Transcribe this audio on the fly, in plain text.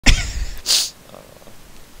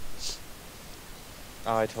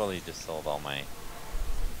Oh, I totally just sold all my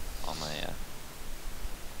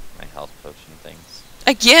my health potion things.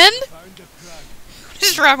 Again? Found the crown. What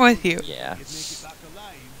is wrong with you? Yeah. You'd make it back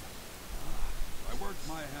alive. I worked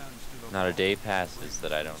my hands to the Not a bone. day passes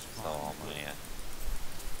that I don't sell all my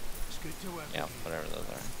It's good to have yeah, the whatever those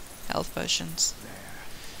are. Health potions.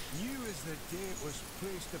 there. New as the day it was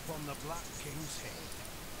placed upon the Black King's head.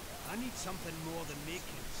 I need something more than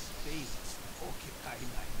making spades occupy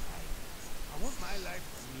my mind. I want my life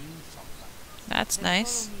to mean something. That's Then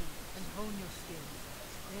nice. follow me and hone your skills.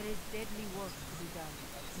 There is deadly work to be done,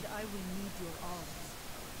 and I will need your arms.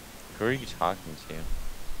 Who are you talking to?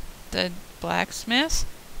 The blacksmith?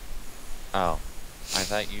 Oh. I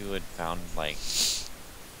thought you had found, like,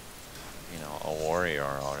 you know, a warrior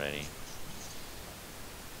already.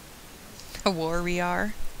 A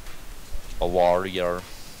warrior. A warrior.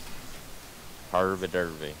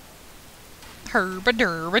 Harvey.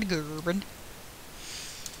 Herba-derba-gerba.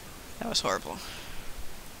 That was horrible.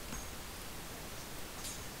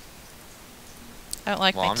 I don't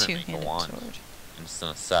like Well, my I'm gonna make a two-handed wand. sword. I'm just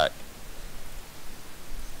gonna suck.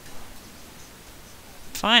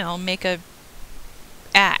 Fine, I'll make a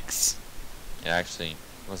axe. It actually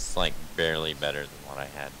was, like, barely better than what I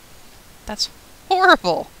had. That's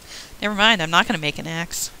horrible. Never mind, I'm not going to make an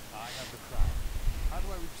axe. I have the crown. How do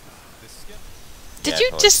I reach this skip? Did Yeah, you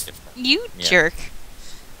totally just... skipped that. You Yeah. jerk.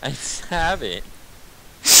 I just have it.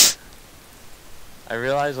 I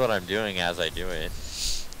realize what I'm doing as I do it.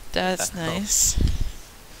 That's That helps. nice.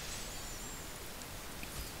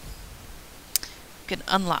 You can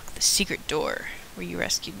unlock the secret door where you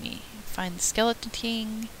rescued me. Find the skeleton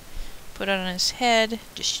king, put it on his head,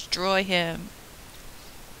 destroy him.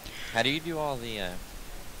 How do you do all the,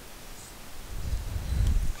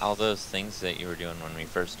 all those things that you were doing when we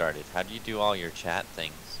first started? How do you do all your chat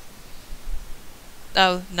things?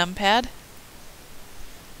 Oh, numpad?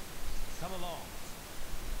 Come along.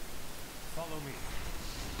 Follow me.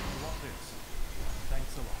 You want this?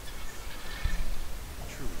 Thanks a lot.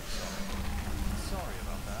 Truly sorry. Sorry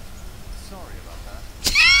about that. Sorry about that.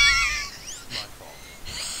 My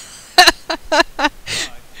fault.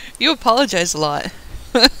 You apologize a lot.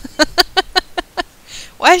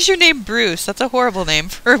 Why is your name Bruce? That's a horrible name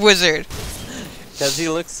for a wizard. Because he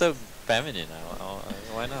looks so feminine.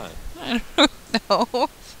 Why not? I don't know.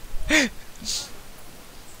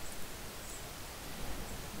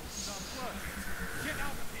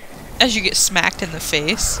 As you get smacked in the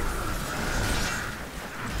face.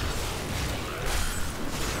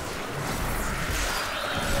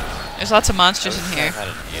 There's lots of monsters in here. I had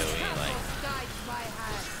an AoE, like,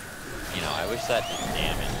 you know, I wish that did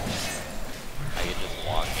damage. I could just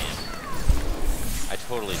walk in. I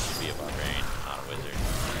totally should be a barbarian, not a wizard.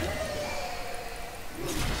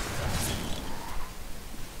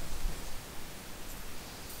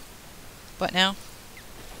 What now?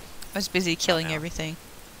 I was busy killing now. everything.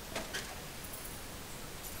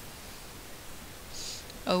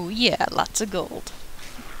 Oh yeah, lots of gold.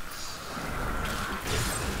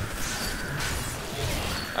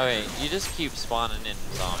 Okay, you just keep spawning in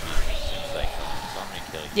zombies as soon as I kill him, so I'm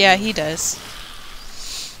gonna kill you. Yeah, he does.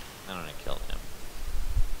 I'm gonna kill him.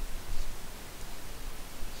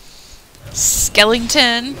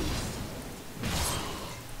 Skeleton.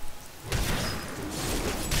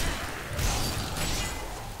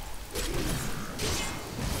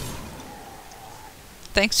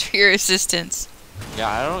 Thanks for your assistance. Yeah,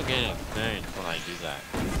 I don't get experience when I do that.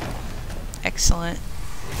 Excellent.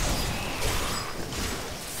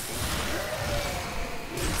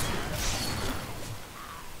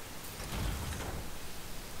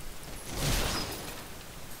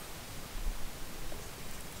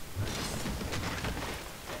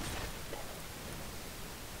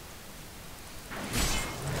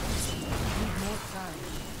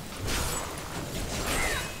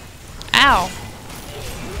 Ow!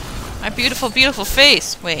 My beautiful, beautiful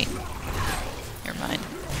face. Wait. Never mind.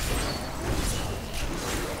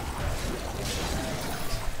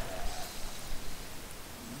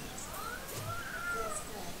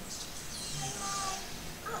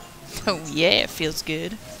 Oh yeah, it feels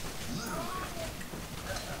good.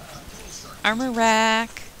 Armor rack.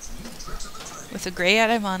 With a gray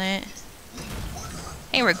item on it.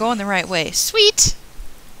 Hey, we're going the right way. Sweet!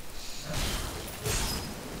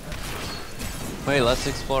 Wait, let's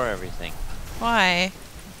explore everything. Why?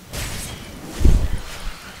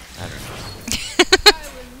 I don't know. I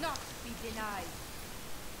will not be denied.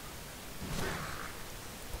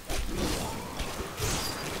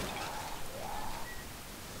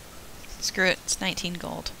 Screw it, it's 19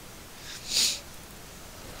 gold.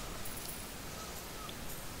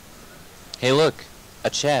 Hey, look! A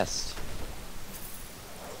chest.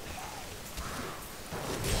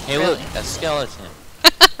 Hey, Really? look, a skeleton.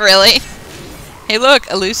 Really? Hey,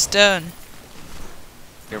 look, a loose stone.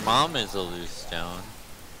 Your mom is a loose stone.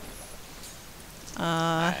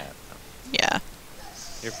 Yeah.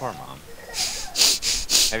 Your poor mom.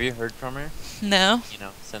 Have you heard from her? No? You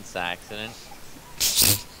know, since the accident?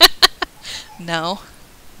 No.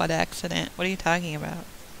 What accident? What are you talking about?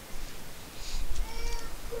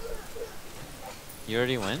 You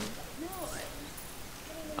already went?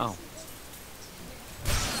 Oh.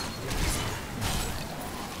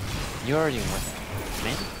 You already went,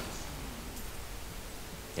 man?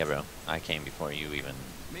 Yeah, bro. I came before you even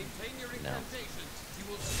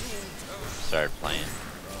started playing.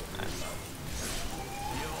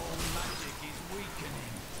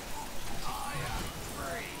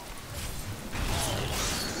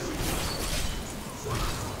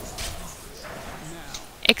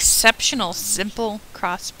 Exceptional simple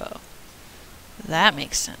crossbow. That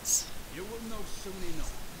makes sense. You will know soon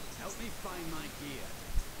enough. Help me find my gear.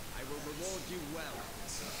 I will reward you well.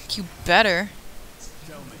 You better.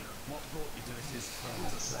 Tell me, what brought you to this infernal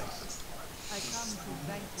place? I come to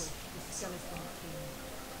vanquish the skeleton king.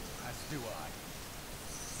 As do I.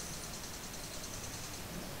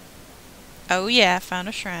 Oh yeah, found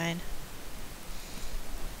a shrine.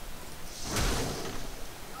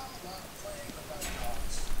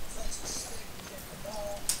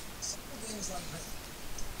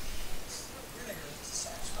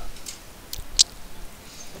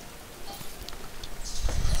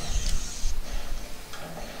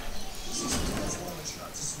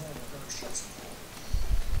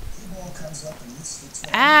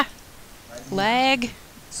 Ah! Lag.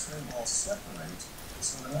 So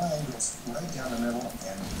the line goes right down the middle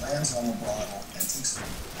and lands on the bottle and takes the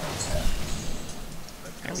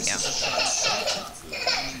There we go. I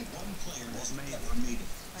am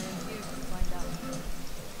here to find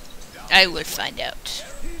out. I will find out.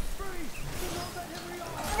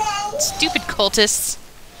 Stupid cultists.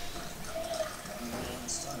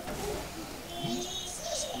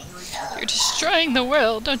 You're destroying the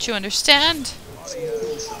world, don't you understand?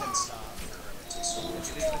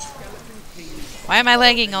 Why am I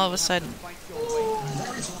lagging all of a sudden?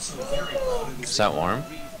 Is that warm? I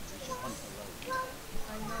know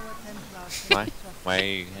a Templar Why? trust. Why are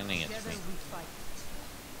you handing it to Together me? we fight.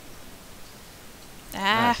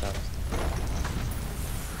 Ah,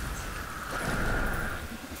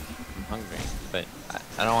 I'm hungry, but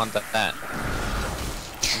I don't want that.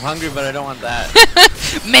 I'm hungry, but I don't want that.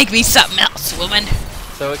 make me something else, woman.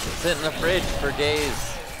 So it can sit in the fridge for days.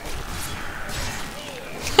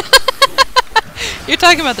 You're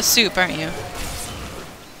talking about the soup, aren't you?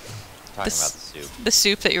 Talking about the soup. The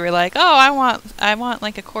soup that you were like, oh, I want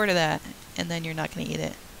like a quart of that, and then you're not gonna eat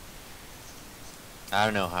it. I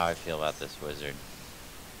don't know how I feel about this wizard.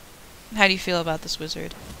 How do you feel about this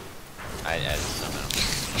wizard? I just don't know.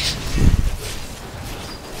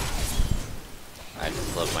 I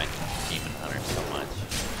just love my demon hunter so much.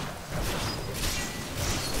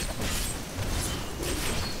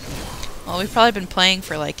 Well, we've probably been playing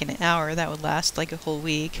for like an hour. That would last like a whole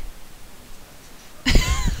week.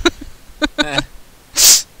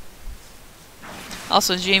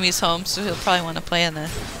 Also, Jamie's home, so he'll probably want to play on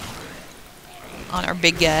our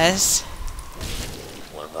big guys.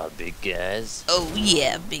 What about big guys? Oh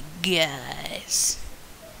yeah, big guys.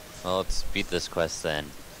 Well, let's beat this quest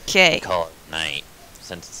then. Okay, Call it night,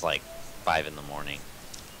 since it's like 5 in the morning.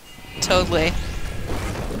 totally.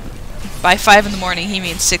 By 5 in the morning, he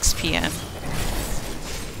means 6 p.m.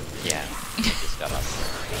 Yeah, I just got up.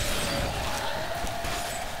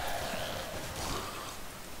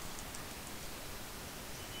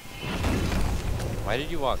 Why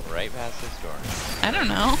did you walk right past this door? I don't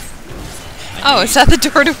know. I Oh, knew is you- that the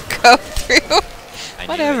door to go through? I knew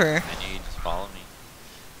Whatever. it. I knew you'd just follow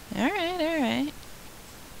me. Alright, alright.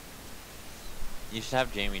 You should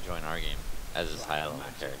have Jamie join our game as his high-level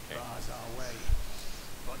character. Bars our way.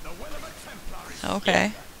 But the will of a Templar is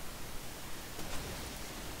Okay.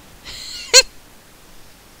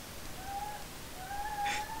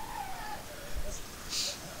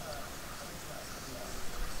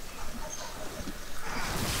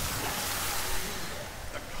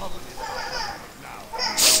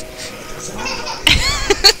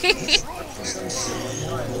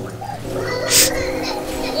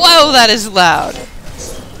 Whoa, that is loud.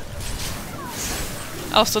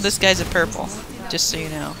 Also, this guy's a purple, just so you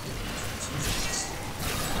know.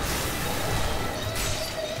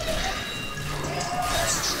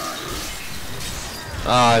 Oh,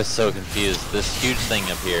 I was so confused. This huge thing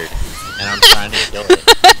appeared, and I'm trying to kill it.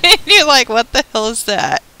 And you're like, what the hell is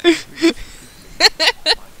that? my vision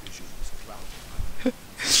is clouded by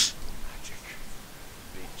magic.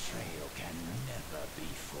 Bitch.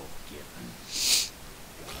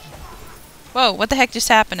 Whoa, what the heck just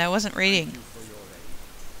happened? I wasn't reading.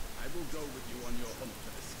 I will go with you on your hunt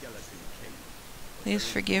for the Skeleton King. Please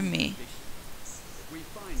forgive me. If we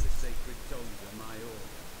find the sacred tomes are my order,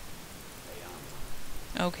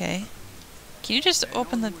 they are Okay. Can you just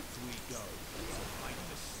open the... onwards we go to fight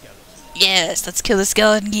the skeleton. Yes, let's kill the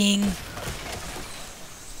Skeleton King.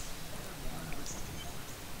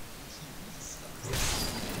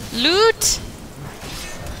 Loot!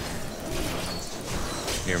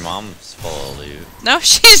 Your mom's full of loot. No,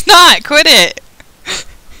 she's not. Quit it.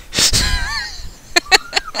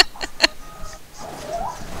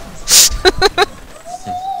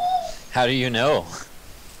 How do you know?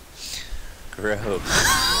 Gross.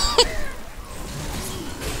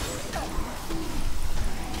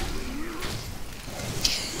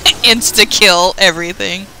 Insta-kill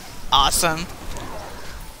everything. Awesome.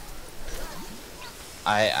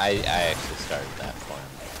 I actually started that for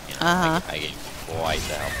him. You know, Uh-huh. I gave quite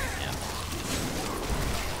the help.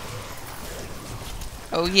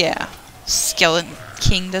 Yeah. Oh yeah. Skeleton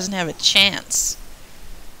King doesn't have a chance.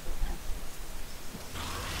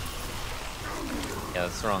 Yeah,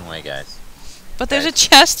 that's the wrong way, guys. But there's a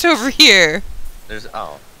chest over here. There's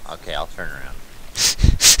oh, okay, I'll turn around.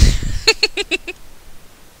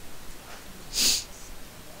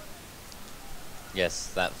 Yes,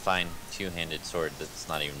 that fine two-handed sword that's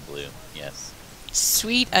not even blue. Yes.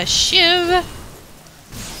 Sweet a shiv.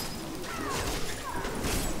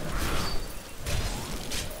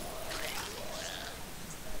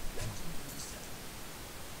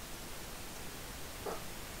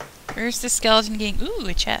 Where's the Skeleton King? Ooh,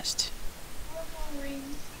 a chest.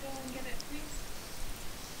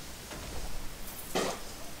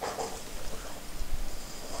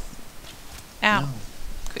 Ow.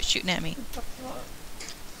 Quit shooting at me.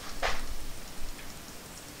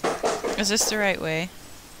 Is this the right way?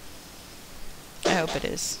 I hope it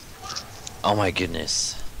is. Oh my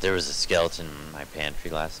goodness. There was a skeleton in my pantry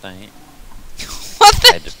last night. What I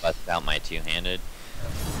the? had to bust out my two-handed.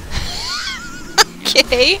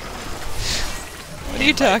 Okay. What are you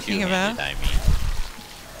And by talking two-handed, about? I mean,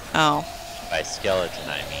 Oh, by skeleton,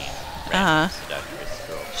 I mean Uh-huh. random seductress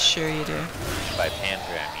girl. sure you do. By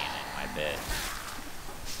pantry, I mean in my bed.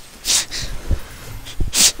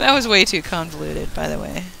 That was way too convoluted, by the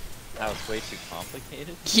way. That was way too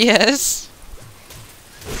complicated. Yes.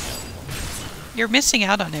 You're missing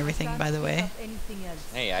out on everything, by the way. Anything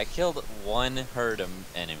else? Hey, I killed one herd of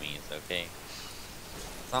enemies, okay?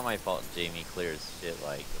 It's not my fault Jamie clears shit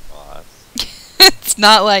like the boss. It's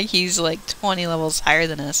not like he's like 20 levels higher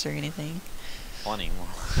than us or anything. 20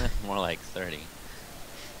 more, more like 30.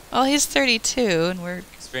 Well, he's 32, and we're...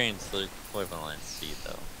 Experience the equivalent speed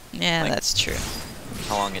though. Yeah, Like- that's true.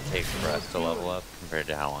 How long it takes for us to level up compared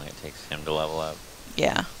to how long it takes him to level up.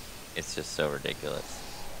 Yeah. It's just so ridiculous.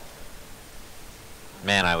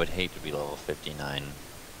 Man, I would hate to be level 59.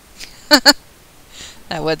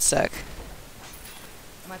 That would suck.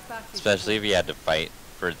 My pack is Especially if you had to fight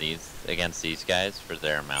for these against these guys for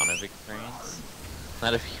their amount of experience.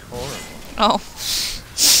 That'd be horrible. Oh.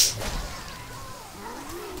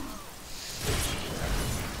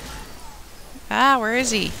 Ah, where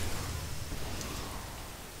is he?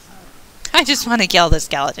 I just want to kill the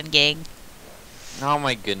Skeleton King. Oh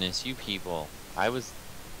my goodness, you people. I was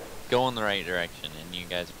going the right direction and you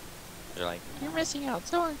guys are like, you're missing out.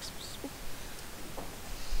 So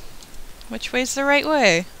Which way's the right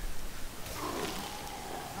way?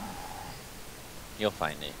 you'll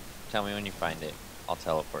find it. Tell me when you find it. I'll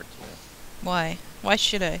teleport to you. Why? Why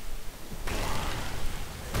should I?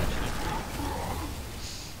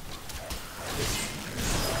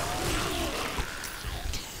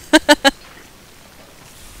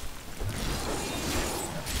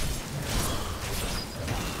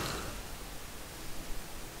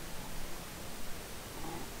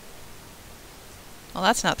 Well,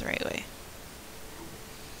 that's not the right way.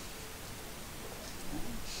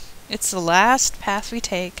 It's the last path we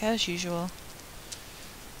take, as usual.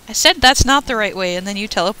 I said that's not the right way, and then you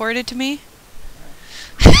teleported to me?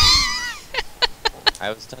 I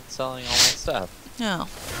was done selling all my stuff. No.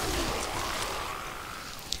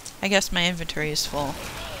 I guess my inventory is full.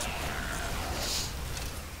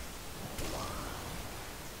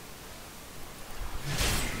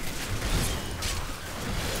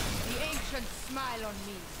 the ancient smile on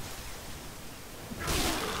me.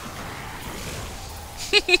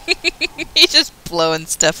 He's just blowing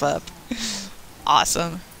stuff up.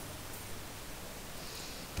 Awesome.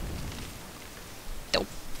 Nope.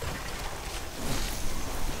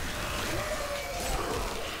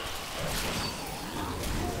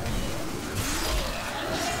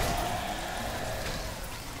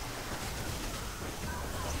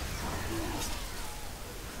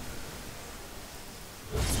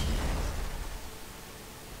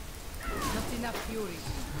 fury.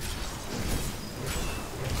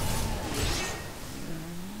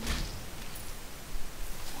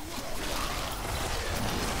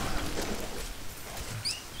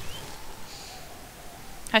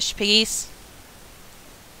 Hush, piggies.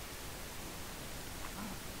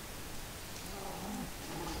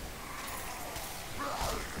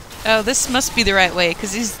 Oh, this must be the right way,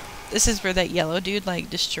 because this is where that yellow dude, like,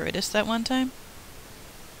 destroyed us that one time.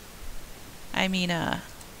 I mean,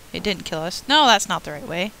 it didn't kill us. No, that's not the right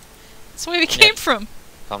way. That's the way we came from.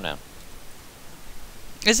 Calm down.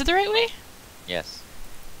 Is it the right way? Yes.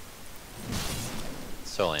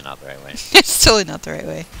 It's totally not the right way. It's totally not the right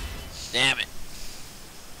way. Damn it.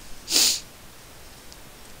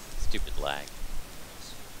 Stupid lag.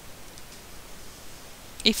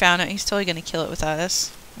 He found it. He's totally going to kill it without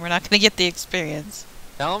us. We're not going to get the experience.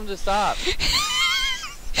 Tell him to stop.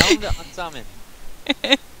 Tell him to unsummon.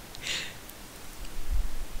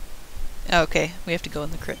 Okay, we have to go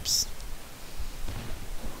in the crypts.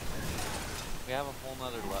 We have a whole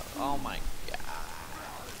nother level. Oh my god.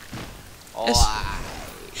 This- Oh,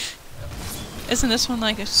 Isn't this one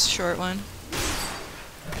like a short one?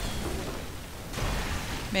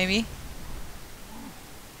 Maybe?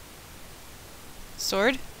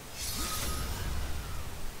 Sword?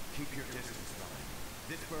 Keep your distance, Robin.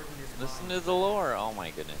 This burden is listen to the lore. Oh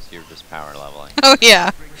my goodness, you're just power leveling. Oh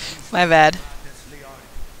yeah, my bad.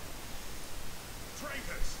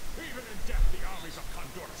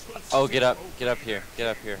 Oh, get up here,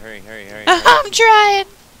 hurry, hurry, hurry. I'm trying!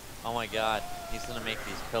 Oh my god, he's gonna make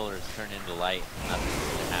these pillars turn into light.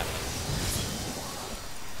 Nothing's gonna happen.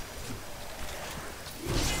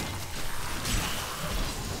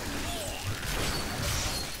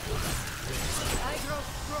 I grow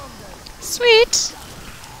stronger. Sweet!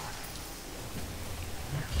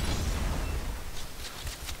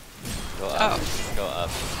 Go up, go up.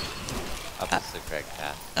 Up is the correct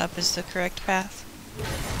path. Up is the correct path.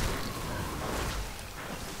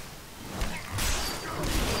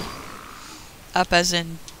 Up as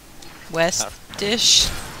in west-ish.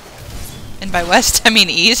 And by west, I mean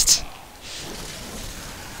east.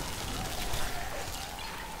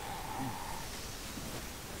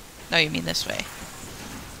 No, you mean this way.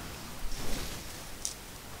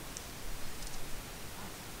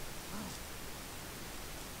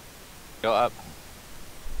 Go up.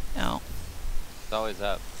 No. It's always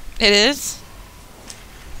up. It is?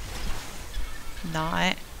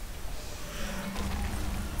 Not.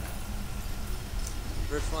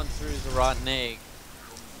 First one through is a rotten egg.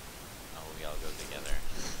 Oh, we all go together.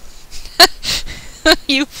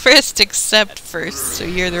 You first accept first, so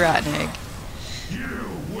you're the rotten egg. You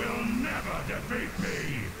will never defeat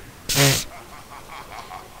me.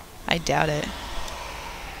 I doubt it.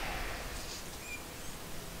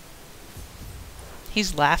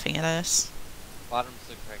 He's laughing at us. Bottom's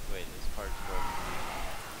the correct way. This part's broken.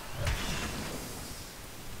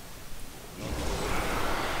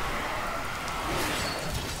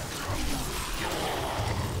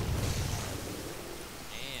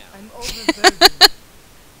 Damn. I'm overburdened.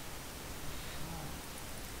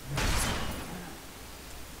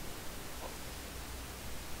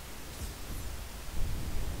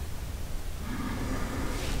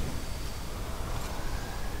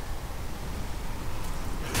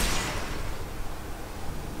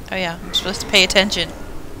 Oh yeah, I'm supposed to pay attention.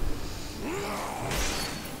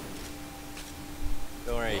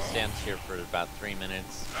 Don't worry, he stands here for about 3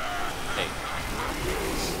 minutes. Okay.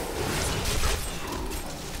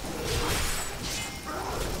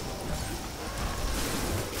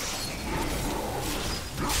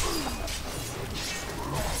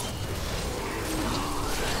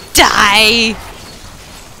 Die!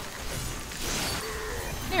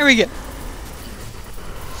 Here we go.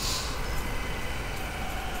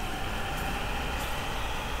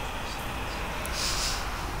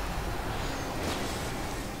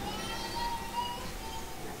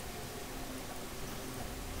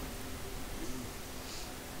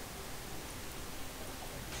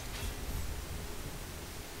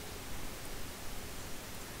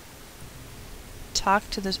 Talk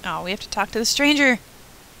to the... Oh, we have to talk to the stranger.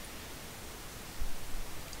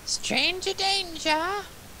 Stranger danger.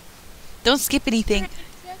 Don't skip anything.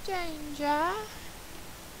 Stranger danger.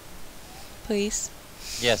 Please.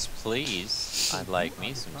 Yes, please. I'd like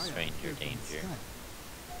me some stranger danger.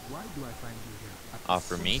 Why do I find you here?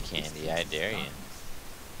 Offer me candy, I dare you. I am.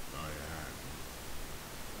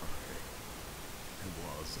 I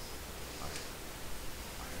was. I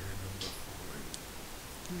remember falling.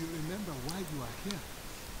 Do you remember why you are here?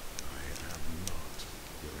 I am not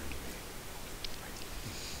your enemy. I think.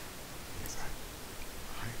 Yes, I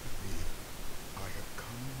believe I have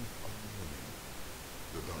come with a warning.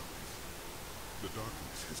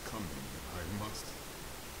 darkness is coming, I must. I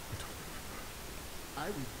don't remember. I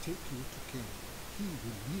will take you to King. He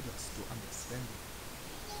will lead us to understanding.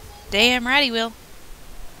 Damn right he will.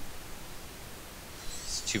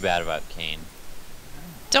 It's too bad about Cain.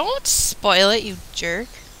 Don't spoil it, you jerk.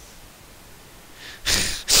 I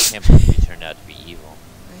can't believe he turned out to be evil.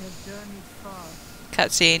 I have journeyed far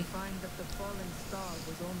Cutscene. to find that the fallen star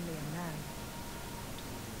was only a man.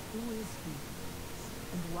 Who is he?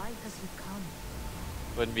 And why has he come?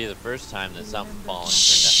 Wouldn't be the first time that something fallen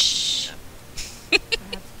Shh. turned out.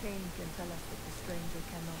 Perhaps Cain can tell us what the stranger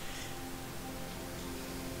cannot.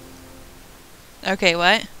 Okay,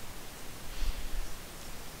 what?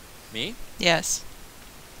 Me? Yes.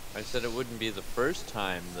 I said it wouldn't be the first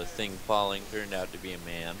time the thing falling turned out to be a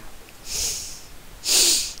man.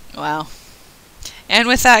 Wow. And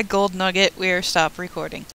with that gold nugget, we are stop recording.